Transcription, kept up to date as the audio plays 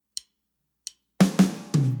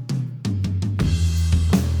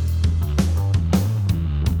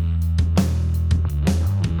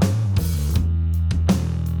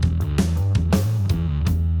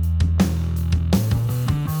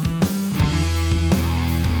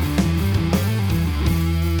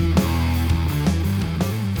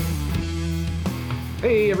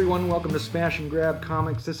Hey everyone, welcome to Smash and Grab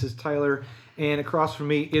Comics. This is Tyler, and across from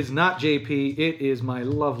me is not JP, it is my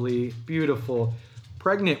lovely, beautiful,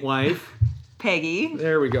 pregnant wife, Peggy.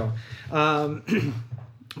 There we go.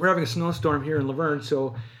 We're having a snowstorm here in Laverne,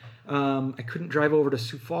 so I couldn't drive over to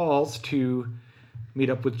Sioux Falls to meet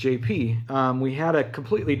up with JP. We had a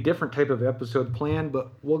completely different type of episode planned, but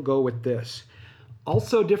we'll go with this.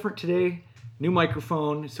 Also different today, new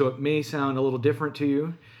microphone, so it may sound a little different to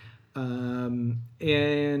you.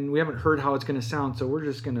 And we haven't heard how it's going to sound, so we're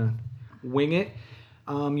just going to wing it.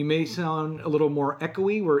 You may sound a little more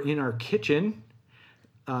echoey. We're in our kitchen.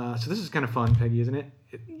 So this is kind of fun, Peggy, isn't it?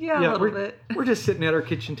 Yeah, a little bit. We're just sitting at our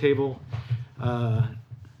kitchen table,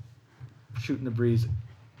 shooting the breeze.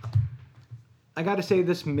 I got to say,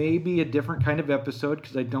 this may be a different kind of episode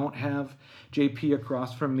because I don't have JP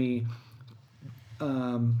across from me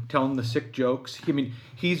telling the sick jokes. I mean,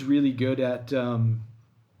 he's really good at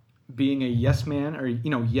being a yes man or,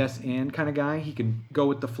 yes and kind of guy. He can go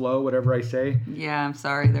with the flow, whatever I say. Yeah, I'm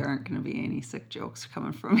sorry. There aren't going to be any sick jokes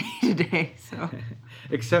coming from me today. So,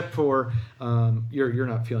 except for you're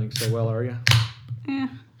not feeling so well, are you? Yeah,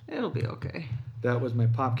 it'll be okay. That was my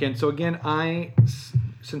popkin. So again, I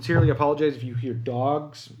sincerely apologize if you hear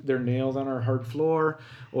dogs, their nails on our hard floor,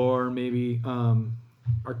 or maybe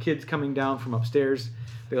our kids coming down from upstairs.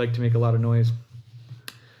 They like to make a lot of noise.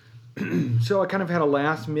 So I kind of had a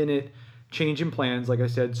last minute change in plans, like I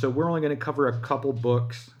said. So we're only going to cover a couple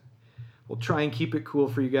books. We'll try and keep it cool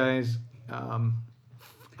for you guys.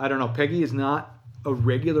 I don't know. Peggy is not a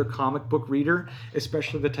regular comic book reader,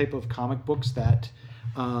 especially the type of comic books that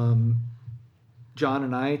John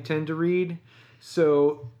and I tend to read.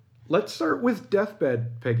 So let's start with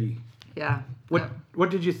Deathbed, Peggy. Yeah. What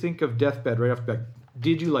did you think of Deathbed right off the bat?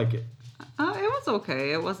 Did you like it? It was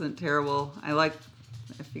okay. It wasn't terrible. I liked,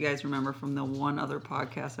 if you guys remember from the one other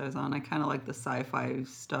podcast I was on, I kind of like the sci-fi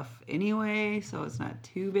stuff anyway, so it's not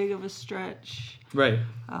too big of a stretch. Right.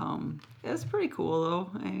 It's pretty cool,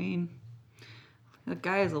 though. I mean, the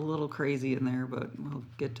guy is a little crazy in there, but we'll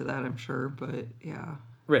get to that, I'm sure. But, yeah.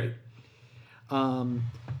 Right.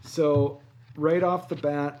 So right off the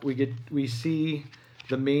bat, we see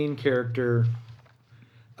the main character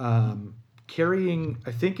carrying,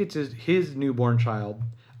 I think it's his newborn child,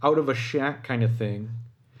 out of a shack kind of thing.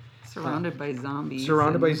 Surrounded by zombies.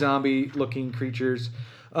 Surrounded by zombie-looking creatures,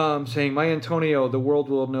 saying, "My Antonio, the world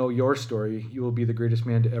will know your story. You will be the greatest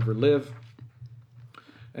man to ever live."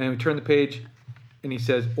 And we turn the page, and he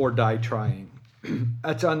says, "Or die trying."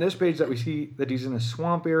 It's on this page that we see that he's in a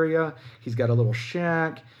swamp area. He's got a little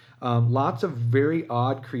shack. Lots of very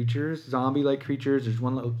odd creatures, zombie-like creatures. There's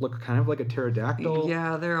one that look kind of like a pterodactyl.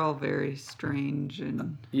 Yeah, they're all very strange,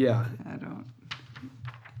 and yeah, I don't know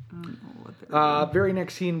what they're doing. Very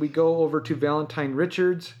next scene, we go over to Valentine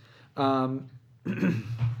Richards. Let's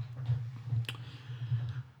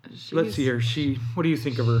see here. What do you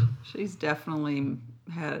think of her? She's definitely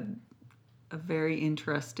had a very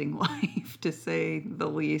interesting life, to say the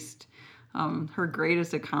least. Her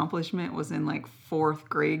greatest accomplishment was in like 4th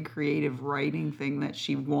grade creative writing thing that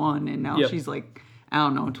she won, and now she's like, I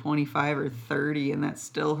don't know, 25 or 30, and that's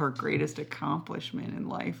still her greatest accomplishment in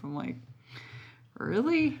life. I'm like,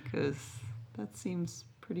 really? Because that seems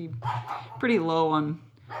pretty low on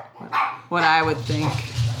what I would think.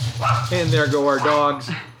 And there go our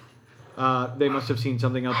dogs. They must have seen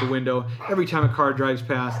something out the window. Every time a car drives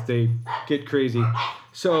past, they get crazy.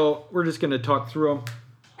 So we're just going to talk through them.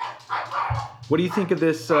 What do you think of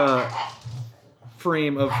this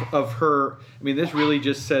frame of her? I mean, this really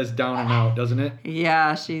just says down and out, doesn't it?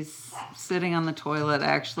 Yeah, she's sitting on the toilet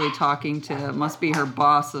actually talking to, must be her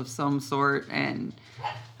boss of some sort, and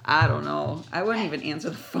I don't know. I wouldn't even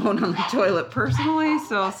answer the phone on the toilet personally,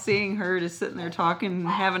 so seeing her just sitting there talking and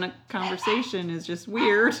having a conversation is just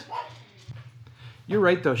weird. You're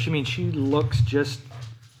right, though. She looks just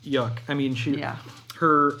yuck. I mean,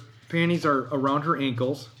 her panties are around her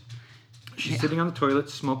ankles. She's sitting on the toilet,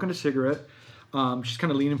 smoking a cigarette. She's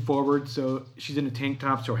kind of leaning forward, so she's in a tank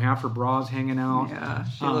top, so half her bra's hanging out. Yeah,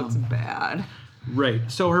 she looks bad. Right.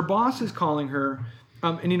 So her boss is calling her.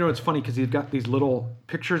 And it's funny because he's got these little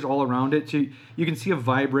pictures all around it. So you can see a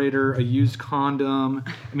vibrator, a used condom.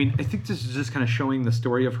 I mean, I think this is just kind of showing the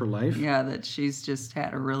story of her life. Yeah, that she's just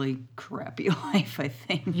had a really crappy life, I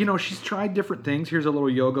think. She's tried different things. Here's a little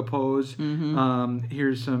yoga pose. Mm-hmm.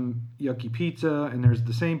 Here's some yucky pizza, and there's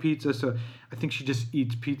the same pizza. So I think she just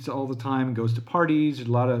eats pizza all the time and goes to parties. There's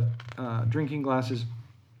a lot of drinking glasses.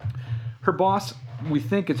 Her boss, we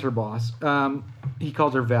think it's her boss. He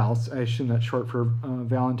calls her Val. I assume that's short for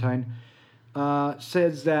Valentine.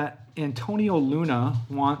 Says that Antonio Luna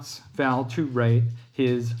wants Val to write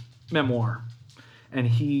his memoir. and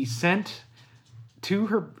he sent to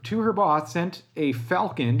her boss sent a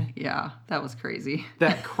falcon. Yeah, that was crazy.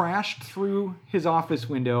 That crashed through his office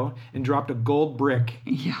window and dropped a gold brick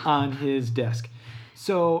on his desk.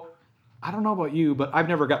 So I don't know about you, but I've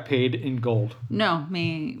never got paid in gold. No,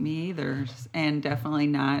 me either. And definitely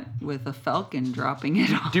not with a falcon dropping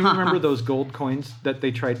it off. Do you remember those gold coins that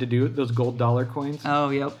they tried to do? Those gold dollar coins? Oh,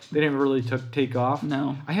 yep. They didn't really take off?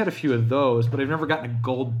 No. I had a few of those, but I've never gotten a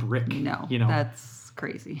gold brick. No, you know? That's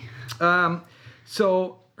crazy.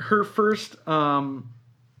 So her first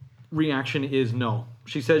reaction is no.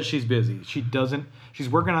 She says she's busy. She's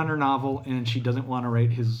working on her novel, and she doesn't want to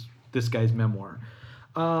write this guy's memoir.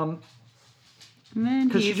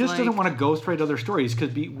 Because she just doesn't want to ghostwrite other stories. Because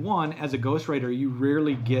as a ghostwriter, you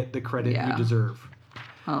rarely get the credit you deserve.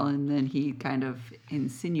 Well, and then he kind of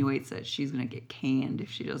insinuates that she's going to get canned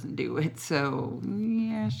if she doesn't do it. So,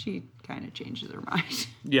 yeah, she kind of changes her mind.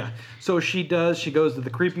 Yeah. So she does. She goes to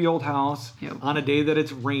the creepy old house on a day that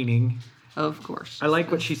it's raining. Of course. I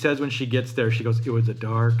like what she says when she gets there. She goes, "It was a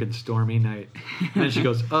dark and stormy night." And then she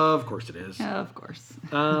goes, "Of course it is." Yeah, of course.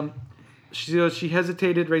 She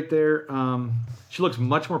hesitated right there. She looks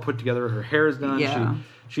much more put together. Her hair is done. Yeah.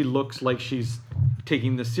 She looks like she's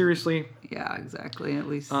taking this seriously. Yeah, exactly. At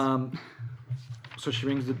least. So she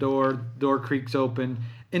rings the door. Door creaks open,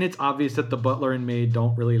 and it's obvious that the butler and maid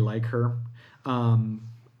don't really like her.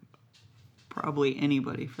 Probably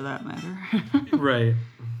anybody, for that matter. Right.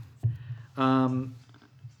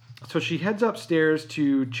 So she heads upstairs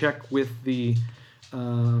to check in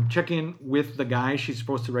with the guy she's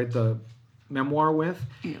supposed to write the memoir with.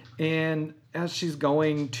 Yeah. And as she's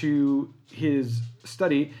going to his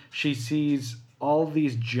study, she sees all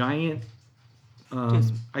these giant, I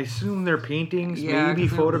assume they're paintings, maybe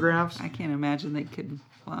photographs. I can't imagine they could,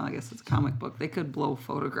 well, I guess it's a comic book. They could blow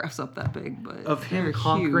photographs up that big, but of him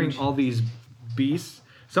conquering all these beasts.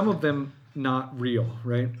 Some of them not real,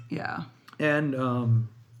 right? Yeah. And,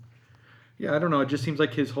 I don't know. It just seems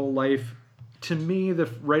like his whole life, to me,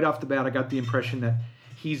 right off the bat, I got the impression that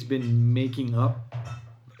he's been making up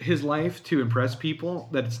his life to impress people.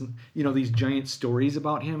 That it's, these giant stories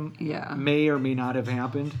about him may or may not have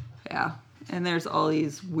happened. Yeah. And there's all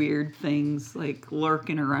these weird things like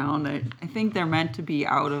lurking around. I think they're meant to be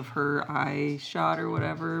out of her eye shot or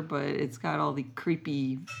whatever, but it's got all the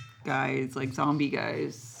creepy guys, like zombie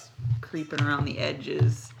guys, creeping around the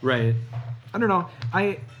edges. Right. I don't know.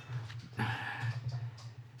 I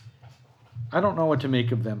don't know what to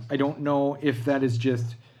make of them. I don't know if that is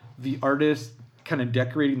just the artist kind of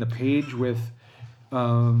decorating the page with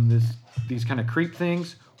these kind of creep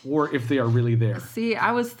things, or if they are really there. See,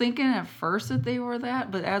 I was thinking at first that they were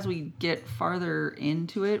that, but as we get farther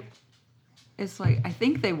into it, it's like, I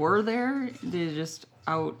think they were there. They're just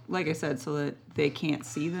out, like I said, so that they can't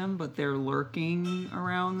see them, but they're lurking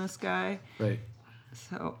around this guy. Right.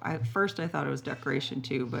 So at first I thought it was decoration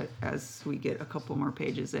too, but as we get a couple more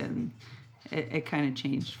pages in, it kind of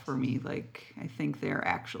changed for me. Like, I think they're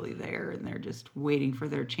actually there and they're just waiting for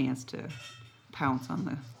their chance to pounce on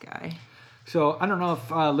the guy. So I don't know if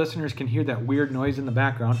listeners can hear that weird noise in the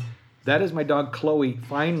background. That is my dog Chloe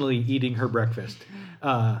finally eating her breakfast.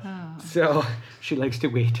 So she likes to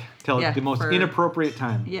wait till the most inappropriate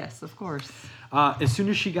time. Yes, of course. As soon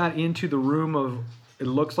as she got into the room of, it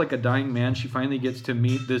looks like a dying man, she finally gets to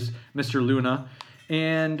meet this Mr. Luna.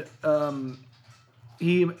 And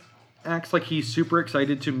he acts like he's super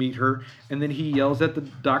excited to meet her. And then he yells at the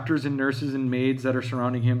doctors and nurses and maids that are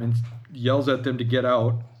surrounding him and yells at them to get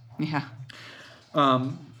out. Yeah.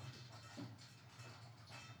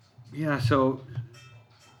 So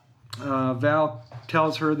Val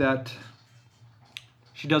tells her that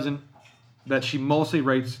she mostly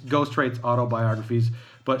ghostwrites autobiographies,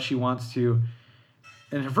 but she wants to.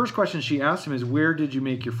 And her first question she asks him is, "Where did you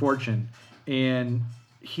make your fortune?" And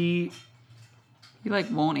he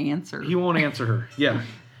won't answer. He won't answer her. Yeah.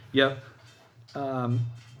 Yep.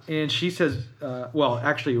 And she says,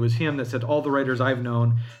 actually, it was him that said, "All the writers I've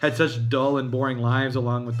known had such dull and boring lives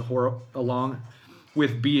along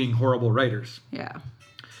with being horrible writers." Yeah.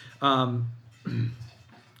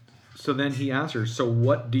 So then he asks her, "So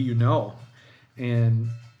what do you know?" And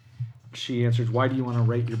she answers, "Why do you want to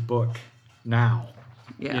write your book now?"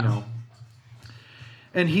 Yeah.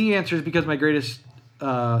 And he answers, "Because my greatest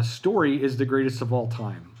story is the greatest of all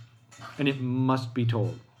time, and it must be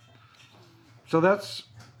told." So that's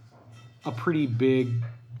a pretty big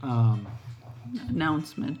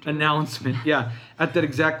announcement. Yeah. At that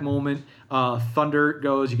exact moment, thunder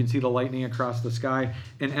goes. You can see the lightning across the sky.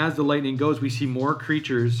 And as the lightning goes, we see more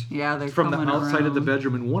creatures from the outside of the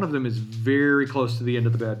bedroom. And one of them is very close to the end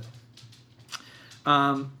of the bed.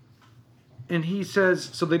 And he says,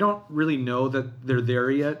 so they don't really know that they're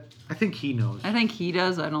there yet. I think he knows. I think he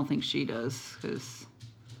does. I don't think she does.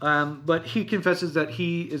 But he confesses that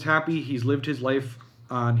he is happy. He's lived his life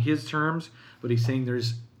on his terms. But he's saying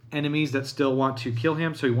there's enemies that still want to kill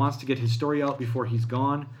him. So he wants to get his story out before he's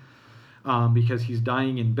gone. Because he's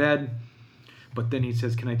dying in bed. But then he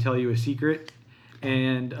says, can I tell you a secret?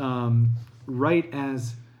 And right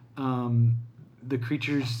as the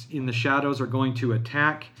creatures in the shadows are going to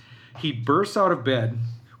attack, he bursts out of bed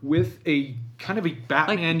with a kind of a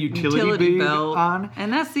Batman utility belt on.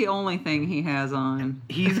 And that's the only thing he has on.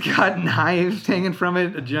 He's got knives hanging from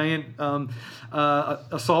it, a giant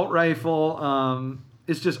assault rifle.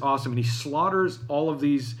 It's just awesome. And he slaughters all of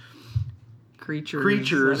these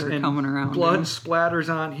creatures that are and coming around. Blood him. splatters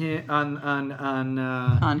on him,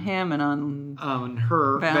 on him and on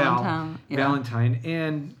her, Valentine.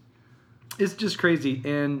 And it's just crazy.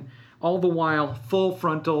 And all the while, full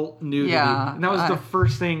frontal nudity. Yeah, And that was the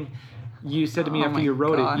first thing you said to me after you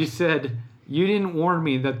wrote it. You said, you didn't warn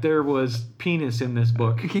me that there was penis in this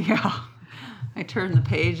book. Yeah. I turned the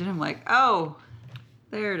page and I'm like, oh,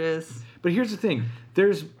 there it is. But here's the thing.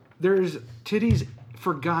 There's titties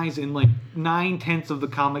for guys in like 9/10 of the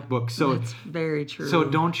comic book. So it's very true. So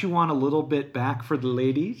don't you want a little bit back for the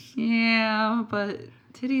ladies? Yeah, but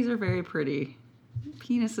titties are very pretty.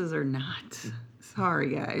 Penises are not.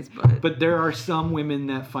 Sorry, guys, but there are some women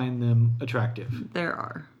that find them attractive. There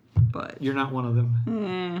are, but you're not one of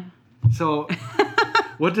them. So,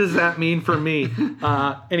 what does that mean for me?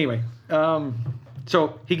 Anyway,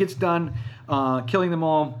 so he gets done killing them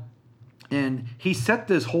all, and he set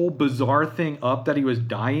this whole bizarre thing up that he was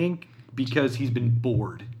dying because he's been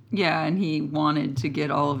bored. Yeah, and he wanted to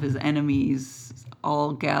get all of his enemies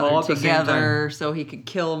all gathered together so he could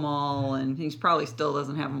kill them all, and he probably still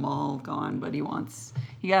doesn't have them all gone, but he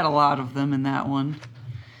got a lot of them in that one.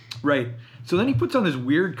 Right. So then he puts on this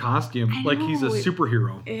weird costume like he's a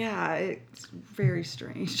superhero. Yeah, it's very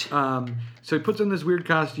strange. So he puts on this weird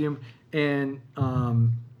costume, and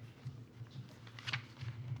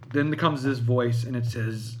then comes this voice, and it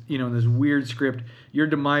says, in this weird script, your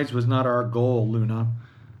demise was not our goal, Luna.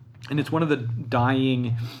 And it's one of the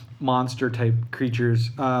dying monster-type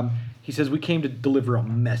creatures. He says, we came to deliver a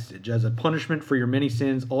message. As a punishment for your many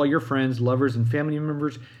sins, all your friends, lovers, and family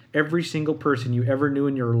members, every single person you ever knew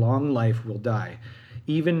in your long life will die.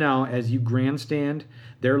 Even now, as you grandstand,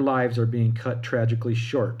 their lives are being cut tragically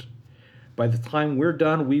short. By the time we're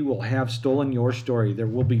done, we will have stolen your story. There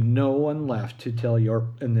will be no one left to tell your...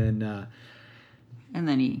 And then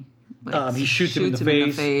he shoots him in the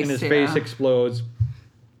face, and his face explodes.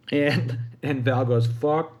 And Val goes,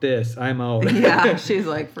 fuck this, I'm out. Yeah, she's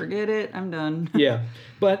like, forget it, I'm done. Yeah,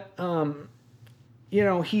 but,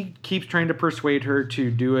 he keeps trying to persuade her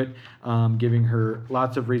to do it, giving her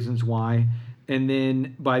lots of reasons why. And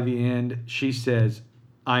then by the end, she says,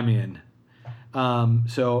 I'm in.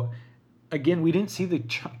 So, again, we didn't see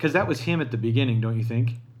because that was him at the beginning, don't you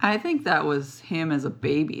think? I think that was him as a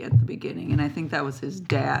baby at the beginning, and I think that was his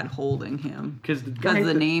dad holding him. Because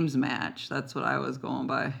the names match. That's what I was going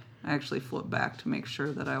by. I actually flipped back to make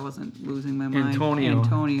sure that I wasn't losing my mind.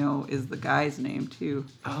 Antonio is the guy's name, too.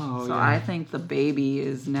 Oh, so I think the baby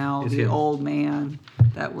is now the old man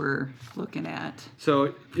that we're looking at.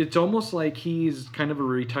 So it's almost like he's kind of a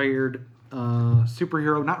retired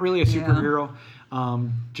superhero. Not really a superhero. Yeah.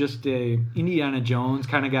 Just a Indiana Jones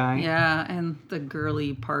kind of guy. Yeah, and the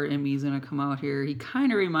girly part in me is going to come out here. He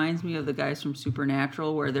kind of reminds me of the guys from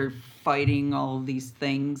Supernatural where they're fighting all of these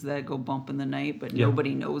things that go bump in the night, but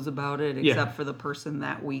nobody knows about it except for the person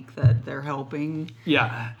that week that they're helping.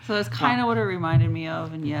 Yeah. So that's kind of what it reminded me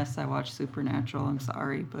of. And yes, I watched Supernatural. I'm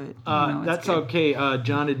sorry, but that's okay.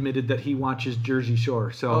 John admitted that he watches Jersey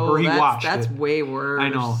Shore, or he watched that's it. Way worse. I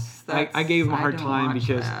know. I gave him a hard time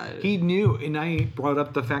because he knew, and I brought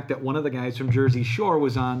up the fact that one of the guys from Jersey Shore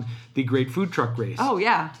was on the Great Food Truck Race. Oh,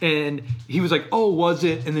 yeah. And he was like, oh, was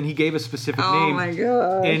it? And then he gave a specific name. Oh, my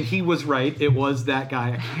God. And he was right. It was that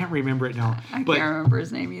guy. I can't remember it now. I can't remember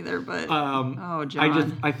his name either, but,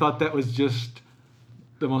 John. I thought that was just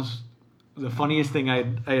the funniest thing I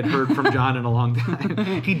had heard from John in a long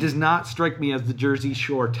time. He does not strike me as the Jersey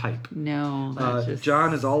Shore type. No,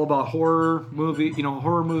 John is all about horror movies,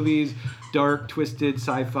 dark, twisted,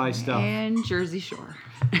 sci-fi stuff, and Jersey Shore.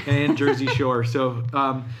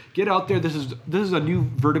 So get out there. This is a new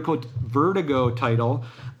Vertigo title.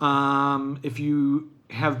 If you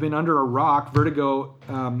have been under a rock, Vertigo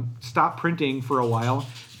stopped printing for a while.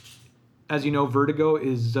 As you know, Vertigo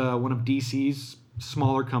is one of DC's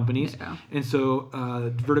smaller companies, and so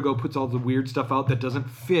Vertigo puts all the weird stuff out that doesn't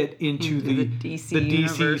fit into the DC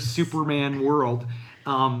universe. Superman world,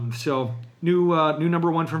 So new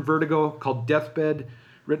number one from Vertigo called Deathbed,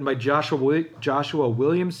 written by Joshua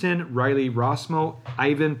Williamson, Riley Rossmo,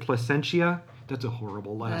 Ivan Placentia. That's a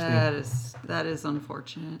horrible last name. That is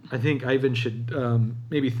unfortunate. I think Ivan should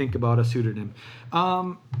maybe think about a pseudonym.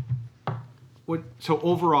 So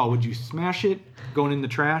overall, would you smash it going in the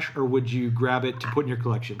trash, or would you grab it to put in your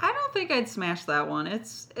collection? I don't think I'd smash that one.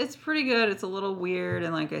 It's pretty good. It's a little weird,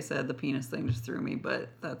 and like I said, the penis thing just threw me, but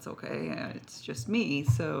that's okay. It's just me,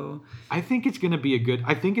 so. I think it's gonna be a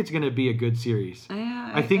good series.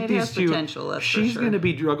 Yeah, I think it these has two. potential. That's She's for sure. gonna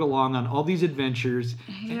be drug along on all these adventures,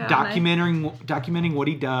 Yeah, documenting what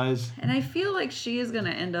he does. And I feel like she is going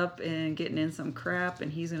to end up getting in some crap,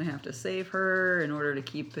 and he's going to have to save her in order to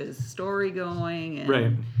keep his story going. And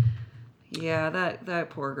Right. Yeah, that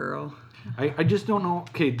poor girl. I just don't know.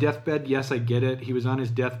 Okay, deathbed. Yes, I get it. He was on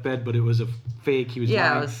his deathbed, but it was a fake. He was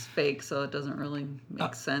Yeah, lying. it was fake, so it doesn't really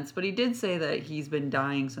make sense. But he did say that he's been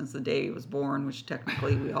dying since the day he was born, which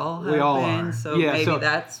technically we all have been. are. So Yeah, maybe so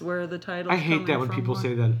that's where the title. I hate that when people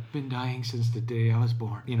say that. Been dying since the day I was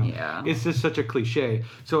born. Yeah. It's just such a cliche.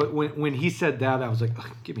 So when he said that, I was like,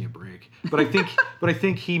 give me a break. But I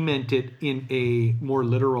think he meant it in a more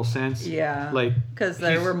literal sense. Yeah. Like because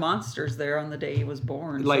there were monsters there on the day he was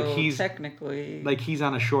born. Like so he's technically. Like he's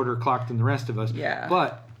on a shorter clock than the rest of us. Yeah.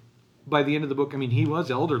 But by the end of the book, I mean, he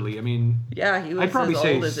was elderly. I mean, yeah, he was I'd probably as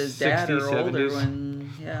say old as his dad 60s, or older 70s. when,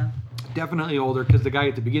 yeah. Definitely older, because the guy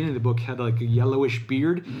at the beginning of the book had like a yellowish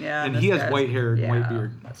beard, Yeah, and this he has guy's- white hair and white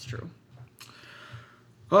beard. That's true.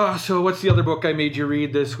 So what's the other book I made you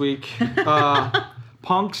read this week?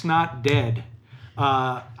 Punk's Not Dead.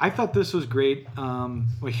 I thought this was great. I'm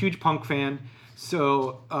a huge Punk fan.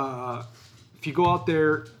 So if you go out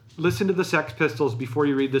there, listen to the Sex Pistols before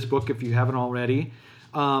you read this book if you haven't already.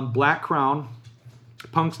 Black Crown,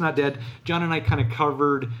 Punk's Not Dead. John and I kind of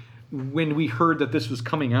covered when we heard that this was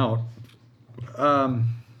coming out.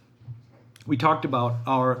 We talked about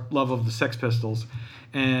our love of the Sex Pistols.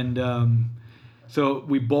 And so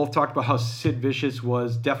we both talked about how Sid Vicious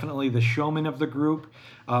was definitely the showman of the group.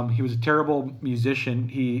 He was a terrible musician.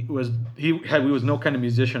 He was no kind of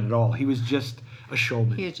musician at all. He was just a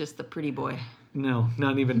showman. He was just the pretty boy. No,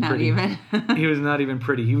 not even Not pretty. even. He was not even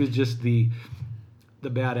pretty. He was just the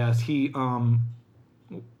badass.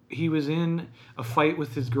 He was in a fight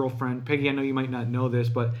with his girlfriend. Peggy, I know you might not know this,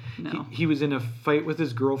 but No. he was in a fight with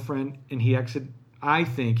his girlfriend, and I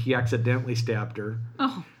think he accidentally stabbed her.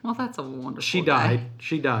 Oh, well, that's a wonderful She guy. died.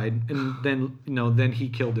 She died, and then he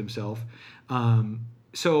killed himself.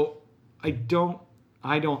 So I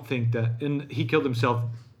don't think that, and he killed himself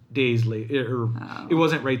days later. It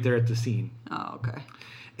wasn't right there at the scene. Oh, okay.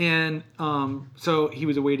 And so he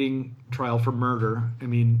was awaiting trial for murder. I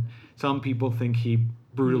mean, some people think he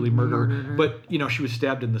brutally murdered her, but she was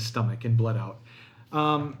stabbed in the stomach and bled out.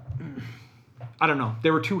 I don't know.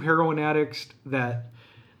 There were two heroin addicts that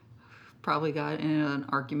Probably got in an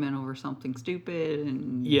argument over something stupid,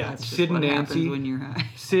 and that's just Sid and what Nancy. happens when you're high.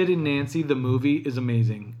 Sid and Nancy, the movie, is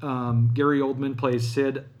amazing. Gary Oldman plays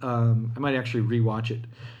Sid. I might actually rewatch it.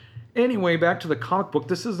 Anyway, back to the comic book.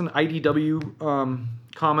 This is an IDW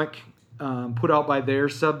comic put out by their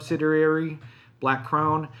subsidiary, Black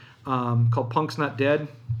Crown, called Punk's Not Dead.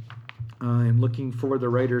 I'm looking for the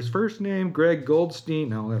writer's first name, Greg Goldstein.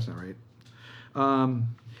 No, that's not right.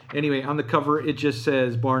 Anyway, on the cover, it just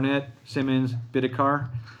says Barnett, Simmons, Bidikar.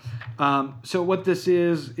 So what this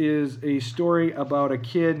is a story about a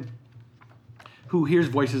kid who hears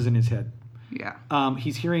voices in his head. Yeah.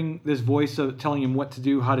 He's hearing this voice telling him what to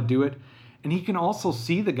do, how to do it. And he can also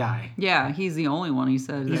see the guy. Yeah, he's the only one, he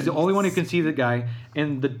said. He's the only one who can see the guy.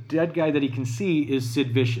 And the dead guy that he can see is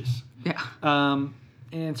Sid Vicious. Yeah.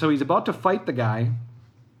 And so he's about to fight the guy.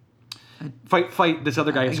 Fight this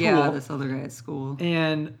other guy at school. Yeah, this other guy at school.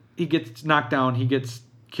 And he gets knocked down. He gets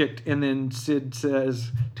kicked. And then Sid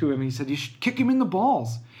says to him, he said, you should kick him in the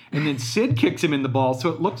balls. And then Sid kicks him in the balls. So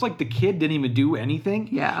it looks like the kid didn't even do anything.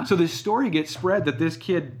 Yeah. So this story gets spread that this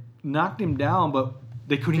kid knocked him down, but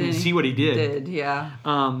they couldn't even see what he did. Yeah.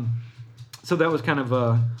 So that was kind of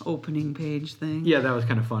a... Opening page thing. Yeah, that was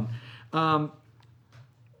kind of fun.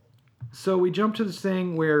 So we jump to this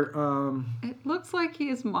thing where... It looks like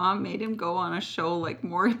his mom made him go on a show like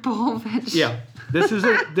Maury Povich. Yeah, this is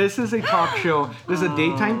a talk show. This is a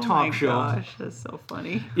daytime talk show. Oh my gosh, that's so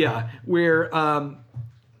funny. Yeah, where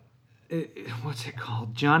what's it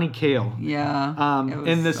called? Johnny Cale. Yeah.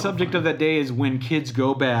 And the subject of that day is when kids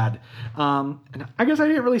go bad. And I guess I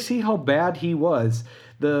didn't really see how bad he was.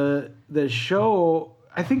 The show,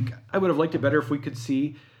 I think I would have liked it better if we could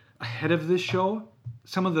see ahead of this show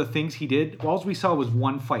some of the things he did, all we saw was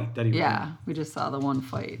one fight that he was in. Yeah, we just saw the one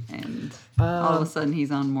fight, and all of a sudden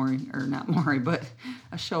he's on Maury, or not Maury, but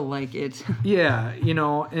a show like it. Yeah,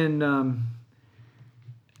 and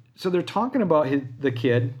so they're talking about the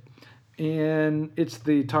kid, and it's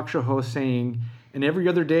the talk show host saying, and every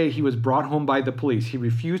other day he was brought home by the police. He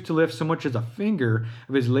refused to lift so much as a finger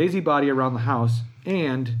of his lazy body around the house,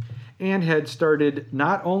 and had started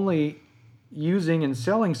not only using and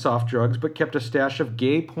selling soft drugs, but kept a stash of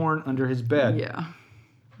gay porn under his bed. Yeah.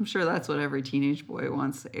 I'm sure that's what every teenage boy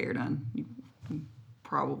wants aired on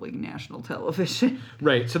probably national television.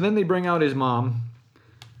 Right. So then they bring out his mom,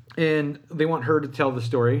 and they want her to tell the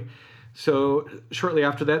story. So shortly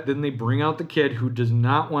after that, then they bring out the kid who does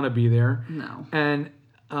not want to be there. No. And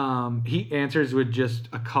he answers with just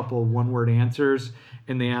a couple one-word answers,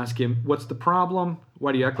 and they ask him, "What's the problem?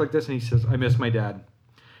 Why do you act like this?" And he says, "I miss my dad."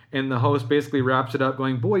 And the host basically wraps it up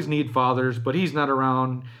going, "Boys need fathers, but he's not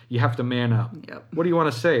around. You have to man up." Yep. "What do you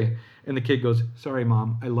want to say?" And the kid goes, "Sorry,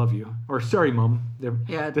 Mom, I love you." Or, "Sorry, Mom."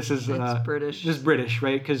 Yeah, this is it's British. This is British,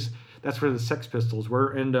 right? Because that's where the Sex Pistols were.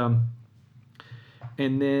 And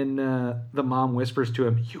then the mom whispers to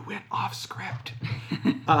him, "You went off script."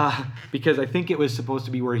 Because I think it was supposed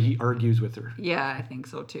to be where he argues with her. Yeah, I think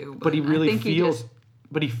so too. But he really feels,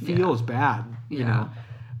 Yeah. bad, you know.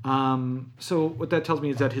 So what that tells me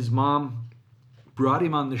is that his mom brought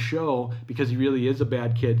him on the show because he really is a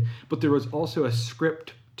bad kid, but there was also a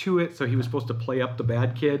script to it, so he was supposed to play up the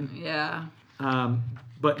bad kid. Yeah.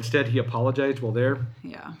 But instead he apologized while there.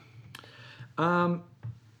 Yeah.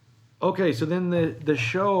 Okay, so then the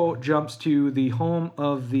show jumps to the home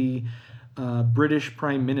of the British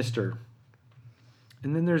Prime Minister.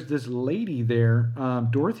 And then there's this lady there,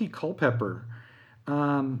 Dorothy Culpepper.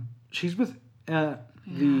 She's with the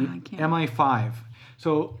MI5.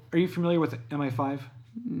 So are you familiar with MI5?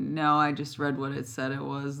 No, I just read what it said. It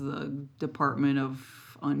was the Department of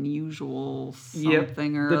Unusual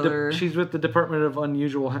something or other. She's with the Department of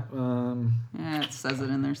Unusual... yeah, it says it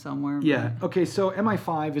in there somewhere. Yeah. Okay, so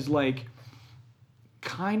MI5 is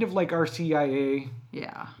kind of like our CIA.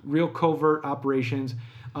 Yeah. Real covert operations.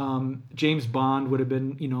 James Bond would have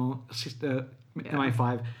been,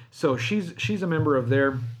 MI5. So she's a member of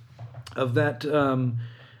that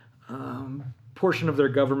portion of their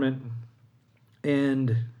government,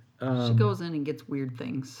 and she goes in and gets weird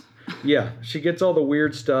things. Yeah, she gets all the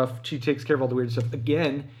weird stuff. She takes care of all the weird stuff.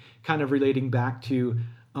 Again, kind of relating back to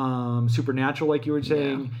Supernatural, like you were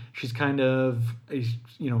saying. Yeah. She's kind of a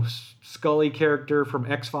Scully character from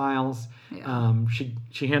X-Files. Yeah.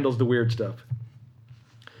 She handles the weird stuff.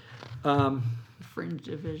 Fringe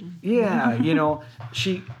division. Yeah,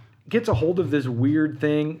 she gets a hold of this weird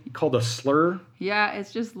thing called a slur. Yeah,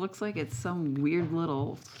 it just looks like it's some weird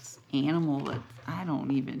little animal that I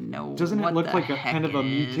don't even know. Doesn't it look like a kind of a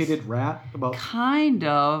mutated rat? Kind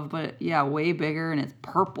of, but yeah, way bigger, and it's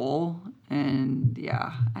purple. And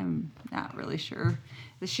yeah, I'm not really sure.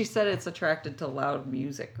 She said it's attracted to loud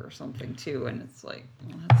music or something too, and it's like,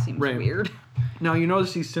 well, that seems weird. Now you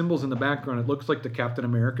notice these symbols in the background. It looks like the Captain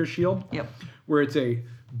America shield. Yep. Where it's a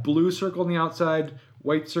blue circle on the outside,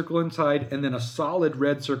 white circle inside, and then a solid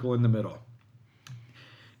red circle in the middle.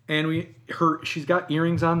 And she's got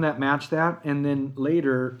earrings on that match that, and then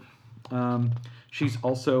later, she's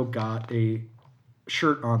also got a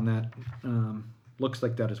shirt on that looks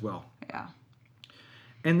like that as well. Yeah.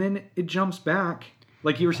 And then it jumps back,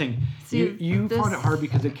 like you were saying. You found it hard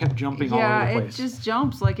because it kept jumping all over the place. Yeah, it just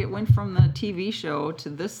jumps. Like it went from the TV show to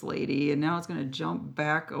this lady, and now it's going to jump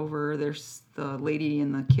back over. There's the lady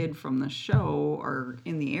and the kid from the show are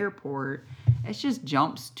in the airport. It just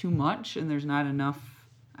jumps too much, and there's not enough,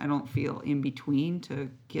 I don't feel, in between to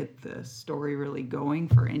get the story really going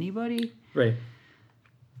for anybody. Right.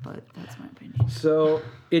 But that's my opinion. So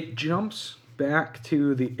it jumps back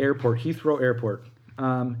to the airport, Heathrow Airport.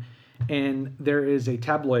 And there is a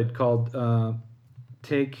tabloid called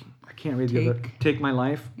Take My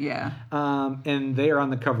Life. Yeah. And they are on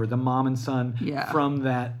the cover, the mom and son from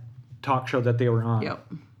that talk show that they were on.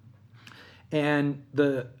 Yep. And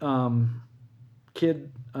the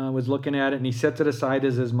kid was looking at it, and he sets it aside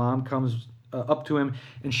as his mom comes up to him,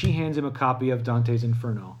 and she hands him a copy of Dante's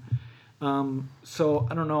Inferno. So,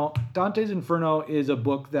 I don't know. Dante's Inferno is a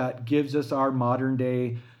book that gives us our modern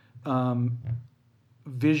day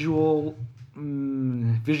visual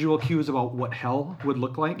cues about what hell would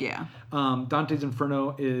look like. Yeah. Dante's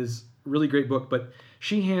Inferno is a really great book, but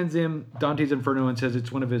she hands him Dante's Inferno and says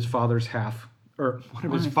it's one of his father's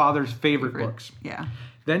father's favorite books. Yeah.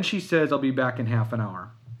 Then she says, "I'll be back in half an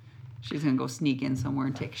hour." She's going to go sneak in somewhere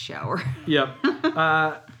and take a shower. Yep.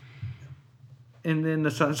 And then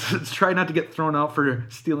the son says, try not to get thrown out for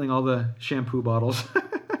stealing all the shampoo bottles.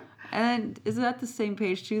 And is that the same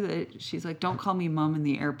page too that she's like, don't call me mom in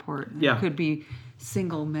the airport. There Yeah. could be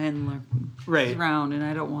single men Right. around, and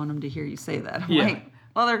I don't want them to hear you say that. I'm Yeah. like,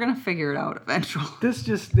 well, they're going to figure it out eventually. That's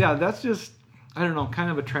just, I don't know, kind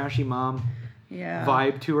of a trashy mom Yeah.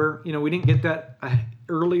 vibe to her. We didn't get that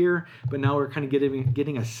earlier, but now we're kind of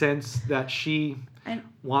getting a sense that she And,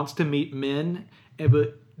 wants to meet men,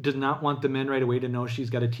 but does not want the men right away to know she's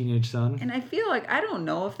got a teenage son. and I feel like, I don't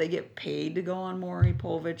know if they get paid to go on Maury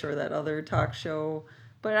Povich or that other talk show,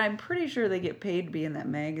 but I'm pretty sure they get paid to be in that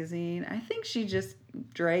magazine. I think she's just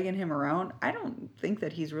dragging him around. I don't think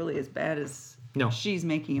that he's really as bad as she's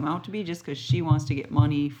making him out to be, just because she wants to get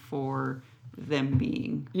money for them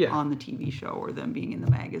being on the TV show or them being in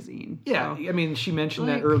the magazine. Yeah, so, I mean, she mentioned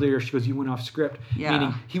that earlier. She goes, you went off script,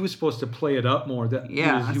 meaning he was supposed to play it up more, that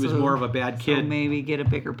he was more of a bad kid. So maybe get a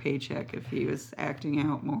bigger paycheck if he was acting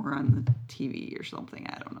out more on the TV or something.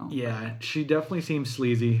 I don't know. Yeah, she definitely seems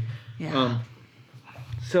sleazy. Yeah.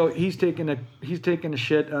 So he's taking a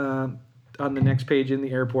shit on the next page in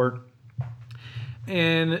the airport,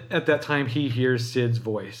 and at that time he hears Sid's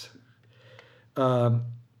voice, and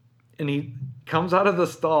he comes out of the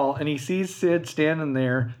stall and he sees Sid standing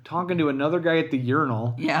there talking to another guy at the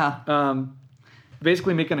urinal. Yeah.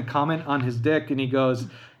 Basically making a comment on his dick, and he goes,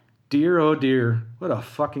 "Dear, oh dear, what a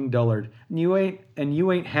fucking dullard. And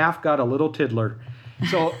you ain't half got a little tiddler."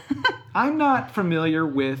 So I'm not familiar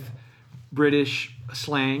with British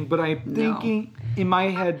slang, but I'm thinking in my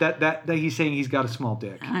head that he's saying he's got a small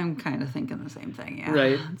dick. I'm kind of thinking the same thing. Yeah.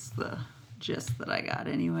 Right. That's the gist that I got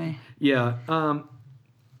anyway. Yeah.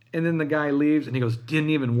 And then the guy leaves and he goes, "Didn't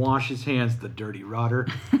even wash his hands, the dirty rotter."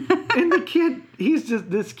 And the kid,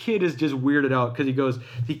 this kid is just weirded out because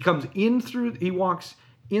he walks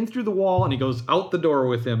in through the wall and he goes out the door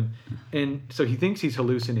with him. And so he thinks he's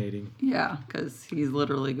hallucinating. Yeah, because he's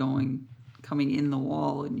literally coming in the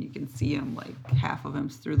wall, and you can see him, like half of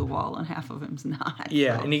him's through the wall and half of him's not.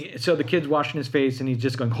 Yeah, so. and so the kid's washing his face and he's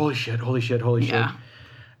just going, "Holy shit, holy shit, holy shit."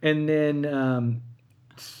 And then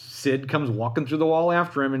Sid comes walking through the wall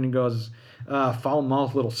after him and he goes, "Foul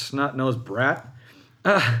mouth, little snot-nosed brat."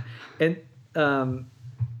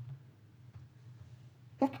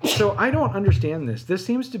 So I don't understand this. This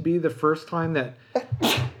seems to be the first time that...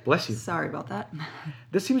 Bless you. Sorry about that.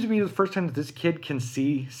 This seems to be the first time that this kid can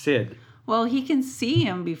see Sid. Well, he can see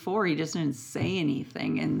him before. He just didn't say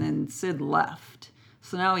anything, and then Sid left.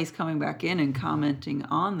 So now he's coming back in and commenting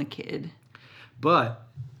on the kid. But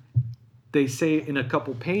they say in a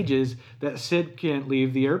couple pages that Sid can't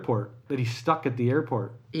leave the airport, that he's stuck at the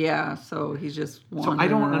airport. Yeah, so he's just wandering So I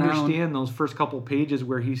don't around. understand those first couple pages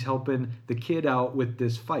where he's helping the kid out with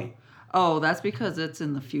this fight. Oh, that's because it's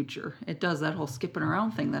in the future. It does that whole skipping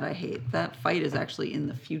around thing that I hate. That fight is actually in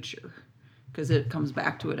the future because it comes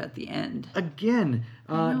back to it at the end. Again,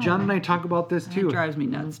 John and I talk about this too. It drives me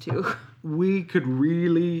nuts too. We could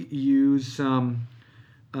really use some...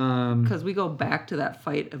 Because we go back to that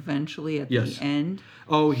fight eventually at the end.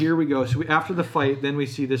 Oh, here we go. So after the fight, then we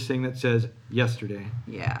see this thing that says yesterday.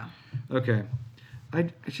 Yeah. Okay. I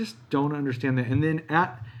just don't understand that. And then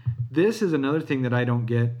this is another thing that I don't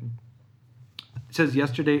get. It says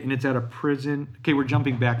yesterday, and it's at a prison. Okay, we're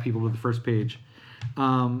jumping back, people, to the first page.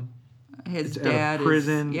 His at dad a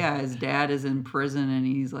prison. his dad is in prison, and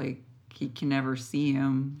he's like, he can never see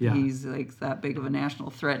him. Yeah. He's like that big of a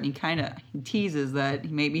national threat, and he kind of teases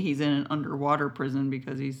that maybe he's in an underwater prison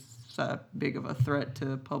because he's that big of a threat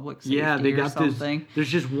to public safety. Yeah, they got something. this. There's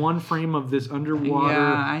just one frame of this underwater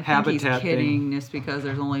I think habitat he's kidding thing. just because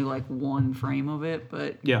there's only like one frame of it,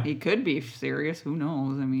 but he could be serious. Who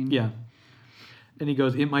knows? I mean, yeah. And he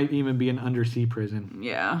goes, it might even be an undersea prison.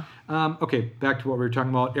 Yeah. Okay, back to what we were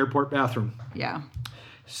talking about, airport bathroom. Yeah.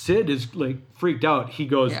 Sid is like freaked out. He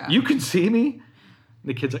goes, "You can see me?"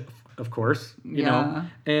 The kid's like, "Of course," you know.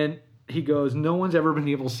 And he goes, "No one's ever been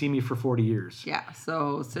able to see me for 40 years." Yeah.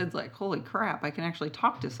 So Sid's like, "Holy crap! I can actually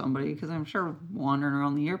talk to somebody," because I'm sure wandering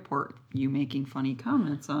around the airport, you making funny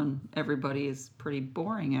comments on everybody is pretty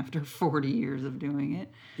boring after 40 years of doing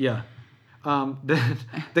it. Yeah.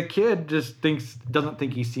 The kid just doesn't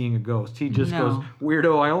think he's seeing a ghost. He just goes,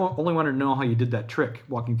 "Weirdo! I only want to know how you did that trick,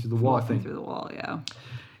 walking through the wall thing." Through the wall, yeah.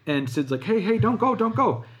 And Sid's like, "Hey, don't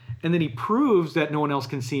go!" And then he proves that no one else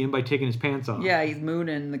can see him by taking his pants off. Yeah, he's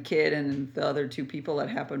mooning the kid and the other two people that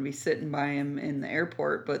happen to be sitting by him in the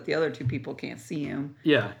airport, but the other two people can't see him.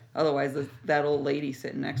 Yeah. Otherwise, that old lady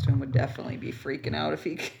sitting next to him would definitely be freaking out if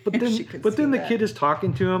he. But then the kid is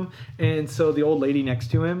talking to him, and so the old lady next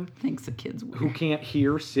to him thinks the kid's weird. Who can't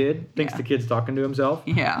hear Sid thinks the kid's talking to himself.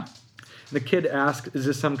 Yeah. The kid asks, "Is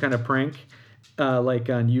this some kind of prank?" like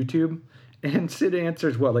on YouTube. And Sid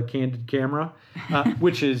answers, like Candid Camera,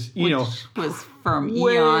 which is, Which was from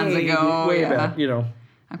eons ago. Way back,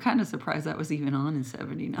 I'm kind of surprised that was even on in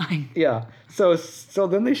 79. Yeah. So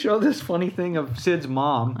then they show this funny thing of Sid's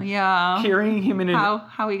mom. Yeah. Carrying him in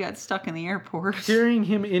how he got stuck in the airport. Carrying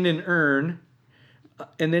him in an urn,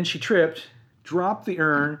 and then she tripped, dropped the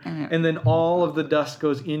urn, and then all of the dust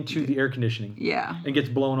goes into the air conditioning. Yeah. And gets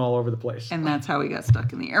blown all over the place. And that's how he got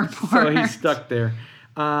stuck in the airport. So he's stuck there.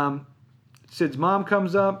 Sid's mom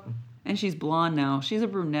comes up. And she's blonde now. She's a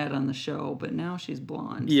brunette on the show, but now she's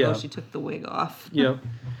blonde. Yeah. So she took the wig off. Yep.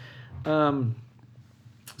 So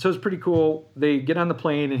it's pretty cool. They get on the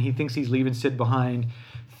plane, and he thinks he's leaving Sid behind.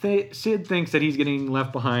 Sid thinks that he's getting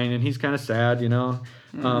left behind, and he's kind of sad,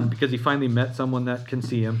 because he finally met someone that can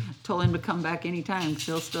see him. Told him to come back anytime.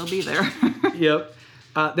 She'll still be there. Yep.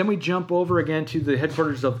 Then we jump over again to the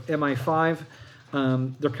headquarters of MI5.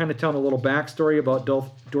 They're kind of telling a little backstory about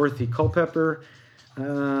Dorothy Culpepper,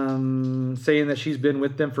 saying that she's been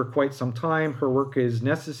with them for quite some time. Her work is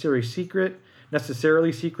necessarily secret,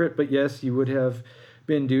 but yes, you would have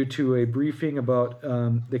been due to a briefing about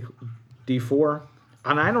the D4.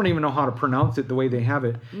 And I don't even know how to pronounce it the way they have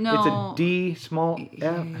it. No. It's a D small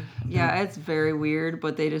F. Yeah, it's very weird,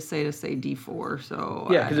 but they just say to say D4, so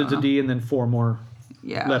yeah, because it's a D and then 4 more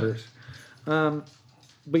letters.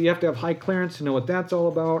 But you have to have high clearance to know what that's all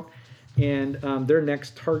about. And their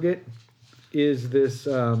next target is this,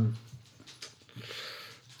 I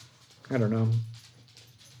don't know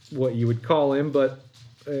what you would call him, but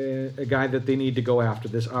a guy that they need to go after,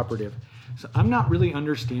 this operative. So I'm not really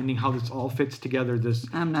understanding how this all fits together. This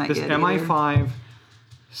MI5,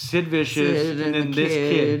 Sid Vicious, and then this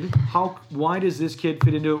kid. Why does this kid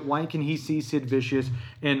fit into it? Why can he see Sid Vicious?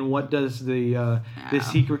 And what does the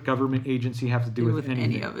secret government agency have to do with anything?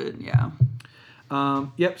 Any of it? Yeah.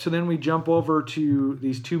 Yep. So then we jump over to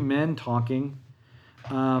these two men talking,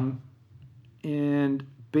 and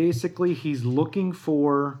basically he's looking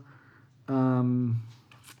for.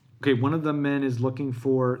 One of the men is looking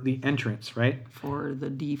for the entrance, right? For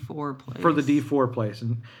the D4 place. For the D4 place.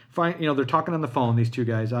 And they're talking on the phone, these two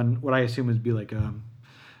guys, on what I assume would be like a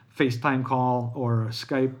FaceTime call or a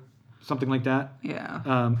Skype, something like that.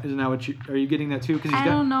 Yeah. Isn't that are you getting that too? Because I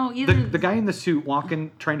don't know. Either the guy in the suit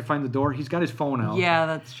walking, trying to find the door, he's got his phone out. Yeah,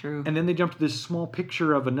 that's true. And then they jump to this small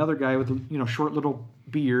picture of another guy with, short little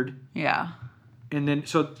beard. Yeah. And then,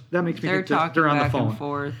 so that makes me think that they're on the phone. And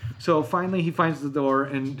forth. So finally he finds the door,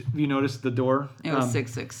 and you notice the door? It was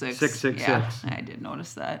 666. 666. Yeah, I did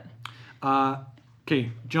notice that.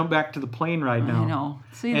 Okay, jump back to the plane ride now. I know.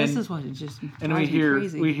 See, this is what it just and drives me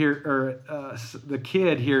crazy. we hear, the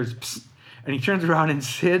kid hears, psst, and he turns around, and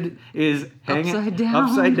Sid is hanging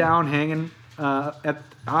upside down, hanging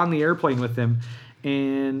on the airplane with him,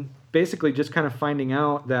 and basically just kind of finding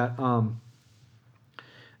out that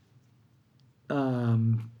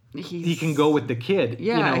he can go with the kid.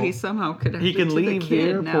 Yeah, he somehow connected he can to leave the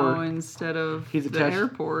kid the airport now instead of he's the attached,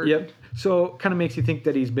 airport. Yep. So kind of makes you think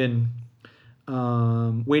that he's been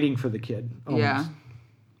waiting for the kid. Almost. Yeah.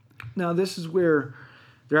 Now this is where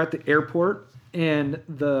they're at the airport, and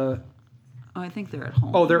I think they're at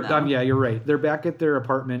home. Oh, yeah, you're right. They're back at their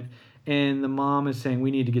apartment, and the mom is saying,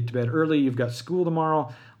 "We need to get to bed early. You've got school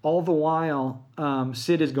tomorrow." All the while,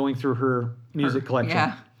 Sid is going through her music collection.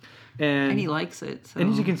 Yeah. And he likes it. So.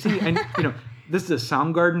 And as you can see, and this is a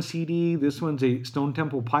Soundgarden CD. This one's a Stone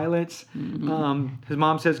Temple Pilots. Mm-hmm. His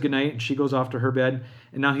mom says goodnight, and she goes off to her bed.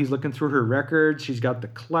 And now he's looking through her records. She's got The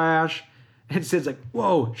Clash. And Sid's like,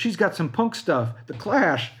 whoa, she's got some punk stuff. The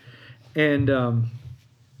Clash. And,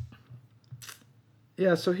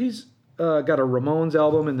 so he's got a Ramones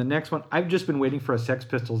album. And the next one, I've just been waiting for a Sex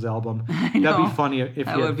Pistols album. That'd be funny if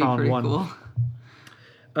you had found one.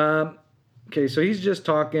 Cool. Okay, so he's just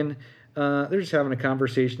talking. They're just having a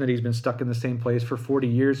conversation that he's been stuck in the same place for 40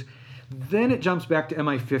 years. Then it jumps back to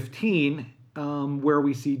MI15, where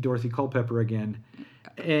we see Dorothy Culpepper again.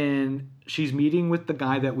 And she's meeting with the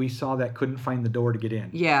guy that we saw that couldn't find the door to get in.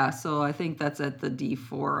 Yeah, so I think that's at the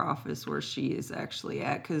D4 office where she is actually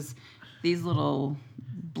at, because these little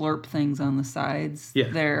blurb things on the sides,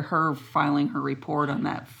 they're her filing her report on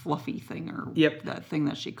that fluffy thing or that thing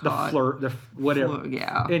that she caught. The whatever.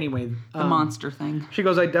 Yeah. Anyway. The monster thing. She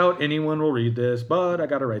goes, I doubt anyone will read this, but I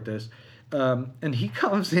got to write this. And he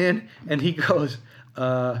comes in and he goes,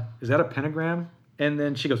 is that a pentagram? And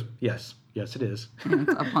then she goes, yes, it is. And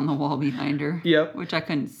it's up on the wall behind her. Yep. Which I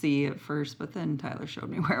couldn't see at first, but then Tyler showed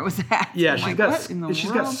me where it was at. Yeah, so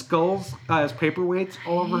she's got skulls as paperweights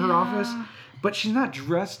all over her office. But she's not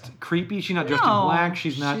dressed creepy. She's not dressed in black.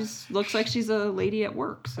 She looks like she's a lady at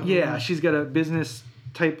work. So. Yeah, she's got a business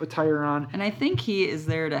type attire on. And I think he is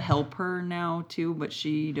there to help her now too, but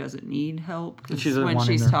she doesn't need help She because doesn't when want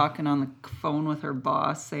him she's there. talking on the phone with her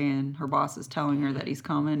boss, saying her boss is telling her that he's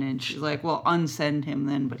coming, and she's like, "Well, unsend him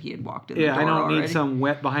then." But he had walked in the door I don't already. need some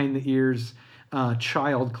wet behind the ears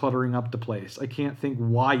child cluttering up the place. I can't think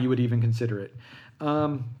why you would even consider it.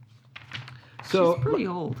 So She's pretty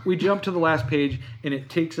old. We jump to the last page, and it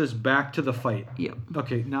takes us back to the fight. Yep.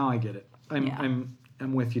 Okay, now I get it. Yeah.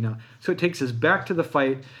 I'm with you now. So it takes us back to the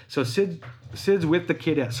fight. So Sid's with the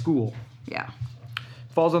kid at school. Yeah.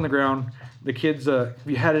 Falls on the ground. The kid's have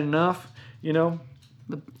you had enough? You know.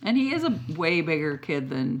 And he is a way bigger kid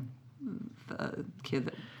than the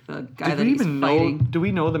guy that we he's fighting. Do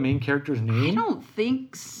we know the main character's I name? don't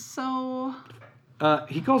think so.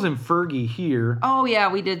 He calls him Fergie here. Oh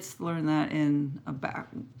yeah, we did learn that in a back.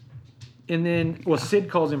 And then, Sid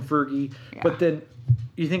calls him Fergie, Yeah. but then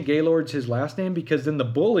you think Gaylord's his last name? Because then the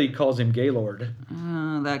bully calls him Gaylord.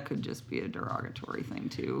 That could just be a derogatory thing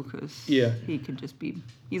too, because Yeah. he could just be,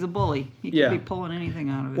 he's a bully. He could Yeah. be pulling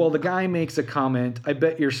anything out of it. Well, the guy makes a comment, I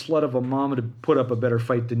bet your slut of a mom would put up a better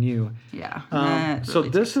fight than you. Yeah. So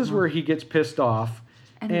this is where he gets pissed off.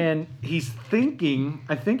 And he's thinking,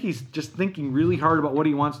 I think he's just thinking really hard about what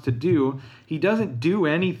he wants to do. He doesn't do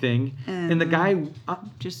anything. And the guy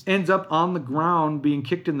just ends up on the ground being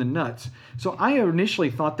kicked in the nuts. So I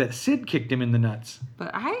initially thought that Sid kicked him in the nuts.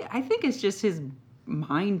 But I think it's just his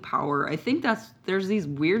mind power. I think there's these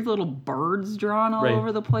weird little birds drawn all Right.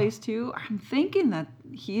 over the place too. I'm thinking that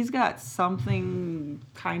he's got something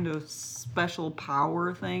kind of special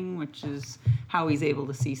power thing, which is how he's able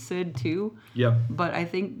to see Sid too. Yep. But I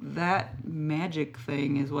think that magic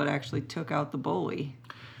thing is what actually took out the bully.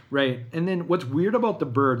 Right. And then what's weird about the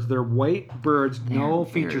birds, they're white birds, no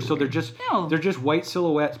They're very features. So they're weird. they're just white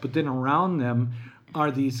silhouettes, but then around them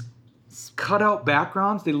are these cutout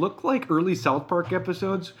backgrounds. They look like early South Park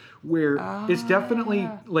episodes where it's definitely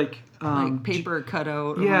like paper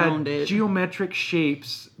cutout around it. geometric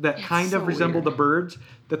shapes that It's kind of so resemble weird. the birds.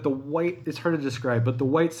 That the white, it's hard to describe, but the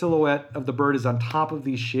white silhouette of the bird is on top of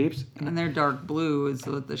these shapes. And they're dark blue is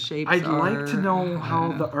what the shapes I'd are. like to know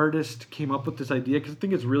how the artist came up with this idea because I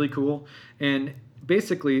think it's really cool. And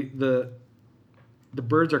basically, the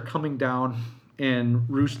birds are coming down and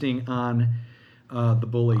roosting on the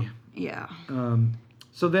bully. Yeah.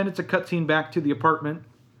 So then it's a cutscene back to the apartment,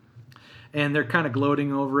 and they're kind of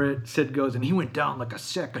gloating over it. Sid goes, and he went down like a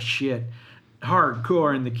sack of shit,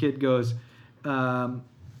 hardcore. And the kid goes,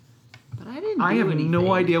 But I didn't. I have anything.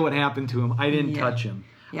 no idea what happened to him. I didn't touch him.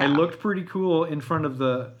 Yeah. I looked pretty cool in front of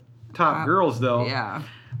the top girls, though. Yeah.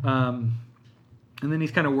 And then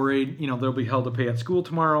he's kind of worried, they'll be held to pay at school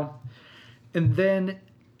tomorrow. And then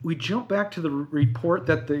we jump back to the report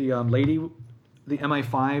that the lady, the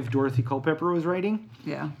MI5, Dorothy Culpepper, was writing.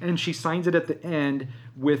 Yeah. And she signs it at the end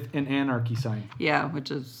with an anarchy sign. Yeah,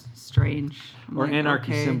 which is strange. I'm Or like,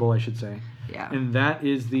 anarchy okay. symbol, I should say. Yeah. And that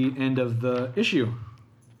is the end of the issue.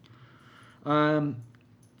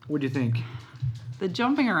 What do you think? The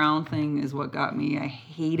jumping around thing is what got me. I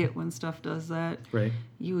hate it when stuff does that. Right.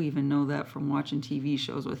 You even know that from watching TV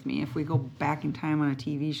shows with me. If we go back in time on a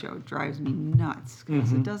TV show, it drives me nuts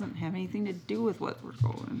because it doesn't have anything to do with what we're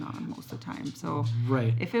going on most of the time. So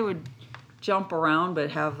Right. if it would jump around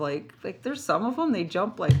but have like there's some of them, they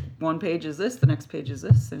jump like one page is this, the next page is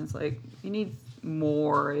this, and it's like you need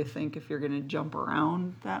more, I think, if you're going to jump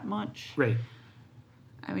around that much. Right.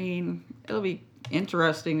 I mean, it'll be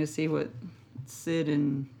interesting to see what Sid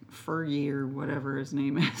and Fergie or whatever his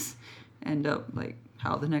name is end up like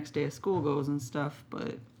how the next day of school goes and stuff.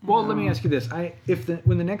 But Well, let me ask you this: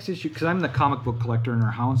 when the next issue, because I'm the comic book collector in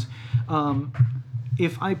our house,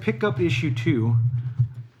 if I pick up issue 2,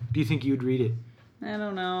 do you think you'd read it? I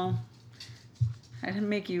don't know. I'd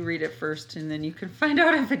make you read it first, and then you can find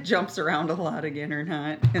out if it jumps around a lot again or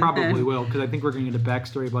not. And Probably then- will, because I think we're going to get a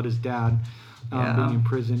backstory about his dad being in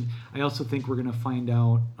prison. I also think we're going to find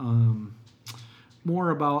out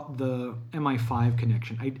more about the MI5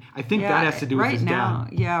 connection. I think that has to do with his dad.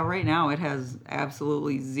 Yeah, right now it has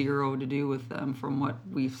absolutely zero to do with them from what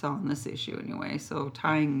we saw in this issue anyway. So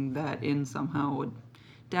tying that in somehow would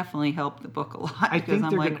definitely help the book a lot because think I'm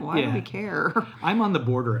they're like, gonna- why do yeah. we care? I'm on the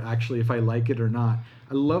border, actually, if I like it or not.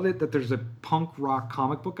 I love it that there's a punk rock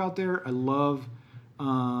comic book out there. I love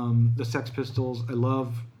the Sex Pistols. I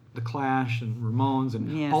love the Clash and Ramones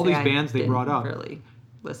and all these bands they brought up. Really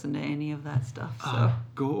listen to any of that stuff. So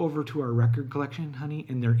Go over to our record collection, honey,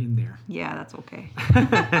 and they're in there. yeah, that's okay.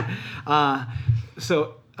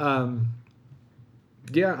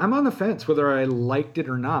 Yeah, I'm on the fence whether I liked it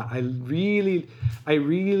or not. I really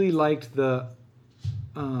liked the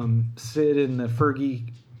Sid and the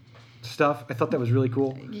Fergie stuff. I thought that was really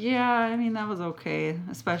cool. Yeah, I mean, that was okay.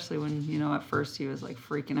 Especially when, at first he was like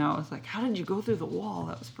freaking out. I was like, how did you go through the wall?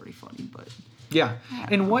 That was pretty funny, but. Yeah.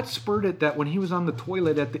 And what spurred it that when he was on the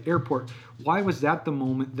toilet at the airport, why was that the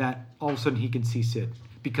moment that all of a sudden he can see Sid?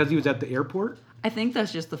 Because he was at the airport? I think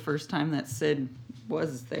that's just the first time that Sid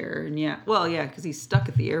was there. And because he's stuck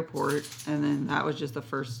at the airport. And then that was just the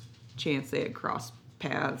first chance they had crossed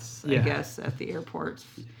paths, I guess, at the airport.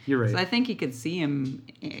 You're right. So I think he could see him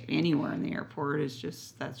anywhere in the airport.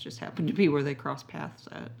 That's just happened to be where they crossed paths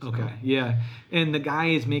at. So. Okay, yeah. And the guy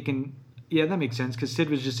is making... Yeah, that makes sense, because Sid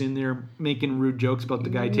was just in there making rude jokes about the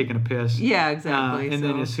guy taking a piss. Yeah, exactly. And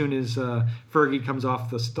then as soon as Fergie comes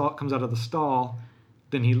out of the stall,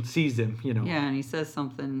 then he sees him, Yeah, and he says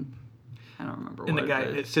something... I don't remember and what the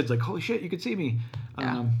guy, Sid's like, holy shit, you could see me.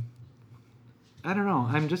 Yeah. I don't know.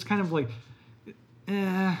 I'm just kind of like...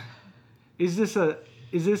 Is this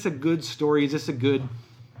a good story? Is this a good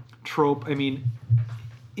trope? I mean,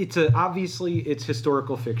 obviously it's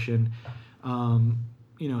historical fiction.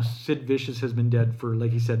 Sid Vicious has been dead for,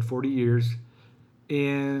 like he said, 40 years.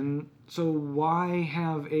 And so why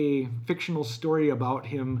have a fictional story about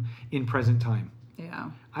him in present time?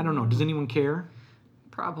 Yeah. I don't know. Does anyone care?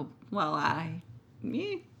 Probably. Well, I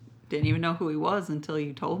didn't even know who he was until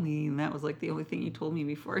you told me, and that was like the only thing you told me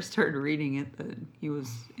before I started reading it, that he was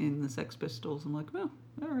in the Sex Pistols. I'm like, well,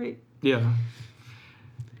 all right. Yeah.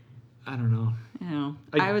 I don't know.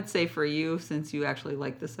 I would say for you, since you actually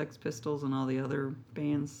like the Sex Pistols and all the other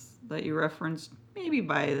bands that you referenced, maybe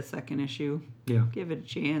buy the second issue. Yeah. Give it a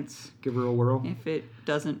chance. Give her a whirl. If it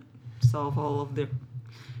doesn't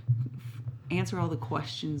answer all the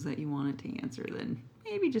questions that you want it to answer, then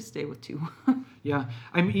maybe just stay with 2. Yeah.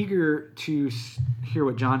 I'm eager to hear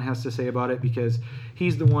what John has to say about it, because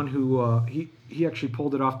he's the one who, he actually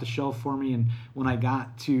pulled it off the shelf for me, and when I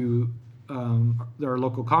got to our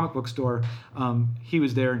local comic book store, he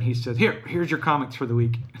was there and he said, here's your comics for the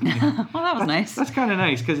week. Well, that was nice. That's kind of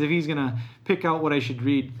nice, because if he's going to pick out what I should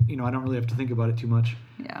read, I don't really have to think about it too much.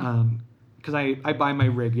 Yeah. Because I buy my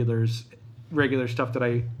regular stuff that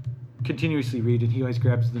I continuously read, and he always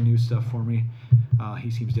grabs the new stuff for me.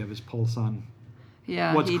 He seems to have his pulse on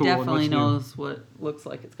what's he cool and definitely what's new. knows what looks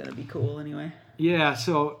like it's going to be cool anyway. Yeah,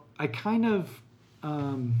 so I kind of,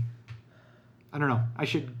 I don't know. I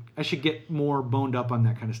should get more boned up on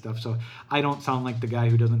that kind of stuff, so I don't sound like the guy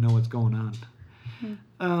who doesn't know what's going on.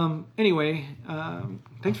 Anyway,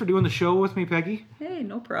 thanks for doing the show with me, Peggy. Hey,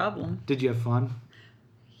 no problem. Did you have fun?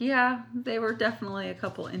 Yeah, they were definitely a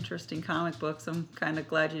couple interesting comic books. I'm kind of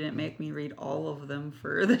glad you didn't make me read all of them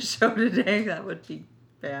for the show today. That would be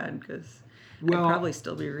bad, because I'd probably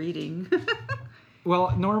still be reading.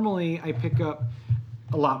 Well, normally I pick up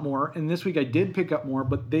a lot more, and this week I did pick up more,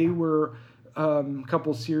 but they were a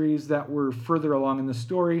couple series that were further along in the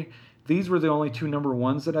story. These were the only 2 number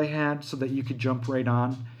 1s that I had, so that you could jump right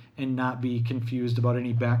on and not be confused about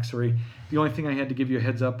any backstory. The only thing I had to give you a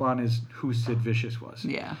heads up on is who Sid Vicious was.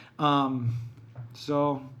 Yeah.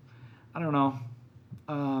 So, I don't know.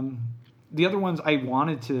 The other ones, I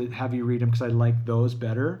wanted to have you read them because I like those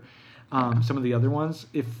better. Some of the other ones,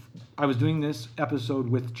 if I was doing this episode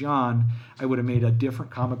with John, I would have made a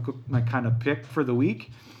different comic book, my kind of pick for the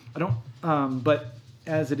week. I don't, but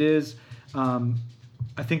as it is,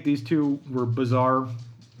 I think these 2 were bizarre.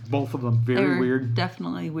 Both of them very weird.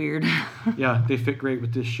 Definitely weird. Yeah, they fit great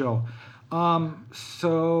with this show.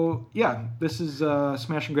 So yeah, this is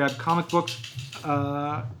Smash and Grab Comic Books,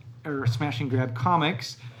 or Smash and Grab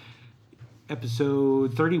Comics,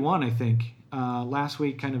 episode 31, I think. Last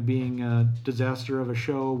week kind of being a disaster of a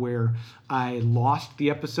show where I lost the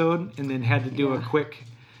episode and then had to do a quick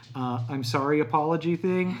I'm sorry apology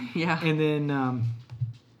thing. Yeah. And then,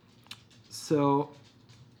 so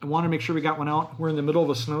I want to make sure we got one out. We're in the middle of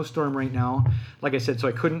a snowstorm right now. Like I said, so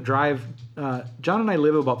I couldn't drive. John and I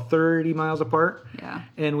live about 30 miles apart. Yeah.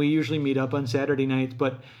 And we usually meet up on Saturday nights.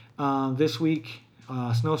 But this week,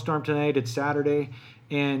 snowstorm tonight, it's Saturday.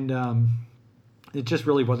 And it just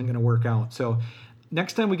really wasn't going to work out. So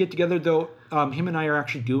next time we get together, though, him and I are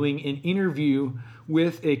actually doing an interview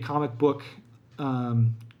with a comic book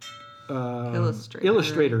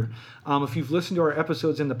illustrator. If you've listened to our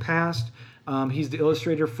episodes in the past, he's the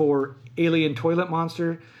illustrator for Alien Toilet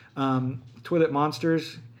Monsters.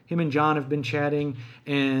 Him and John have been chatting,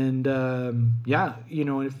 and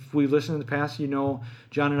if we listened in the past,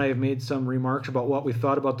 John and I have made some remarks about what we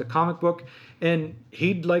thought about the comic book, and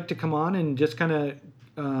he'd like to come on and just kind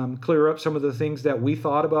of clear up some of the things that we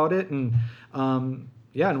thought about it, and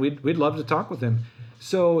and we'd love to talk with him.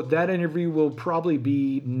 So that interview will probably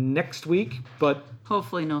be next week, but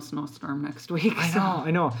Hopefully no snowstorm next week.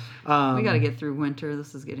 I know. We got to get through winter.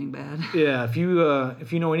 This is getting bad. Yeah, if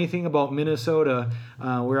you know anything about Minnesota,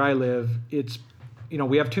 where I live, it's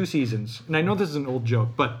we have 2 seasons, and I know this is an old joke,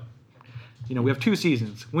 but we have 2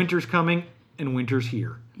 seasons. Winter's coming, and winter's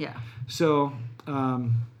here. Yeah. So,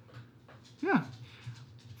 yeah.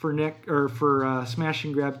 For Smash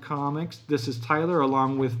and Grab Comics, this is Tyler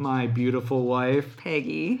along with my beautiful wife,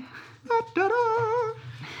 Peggy. Da-da-da.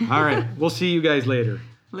 All right, we'll see you guys later.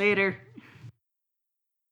 Later.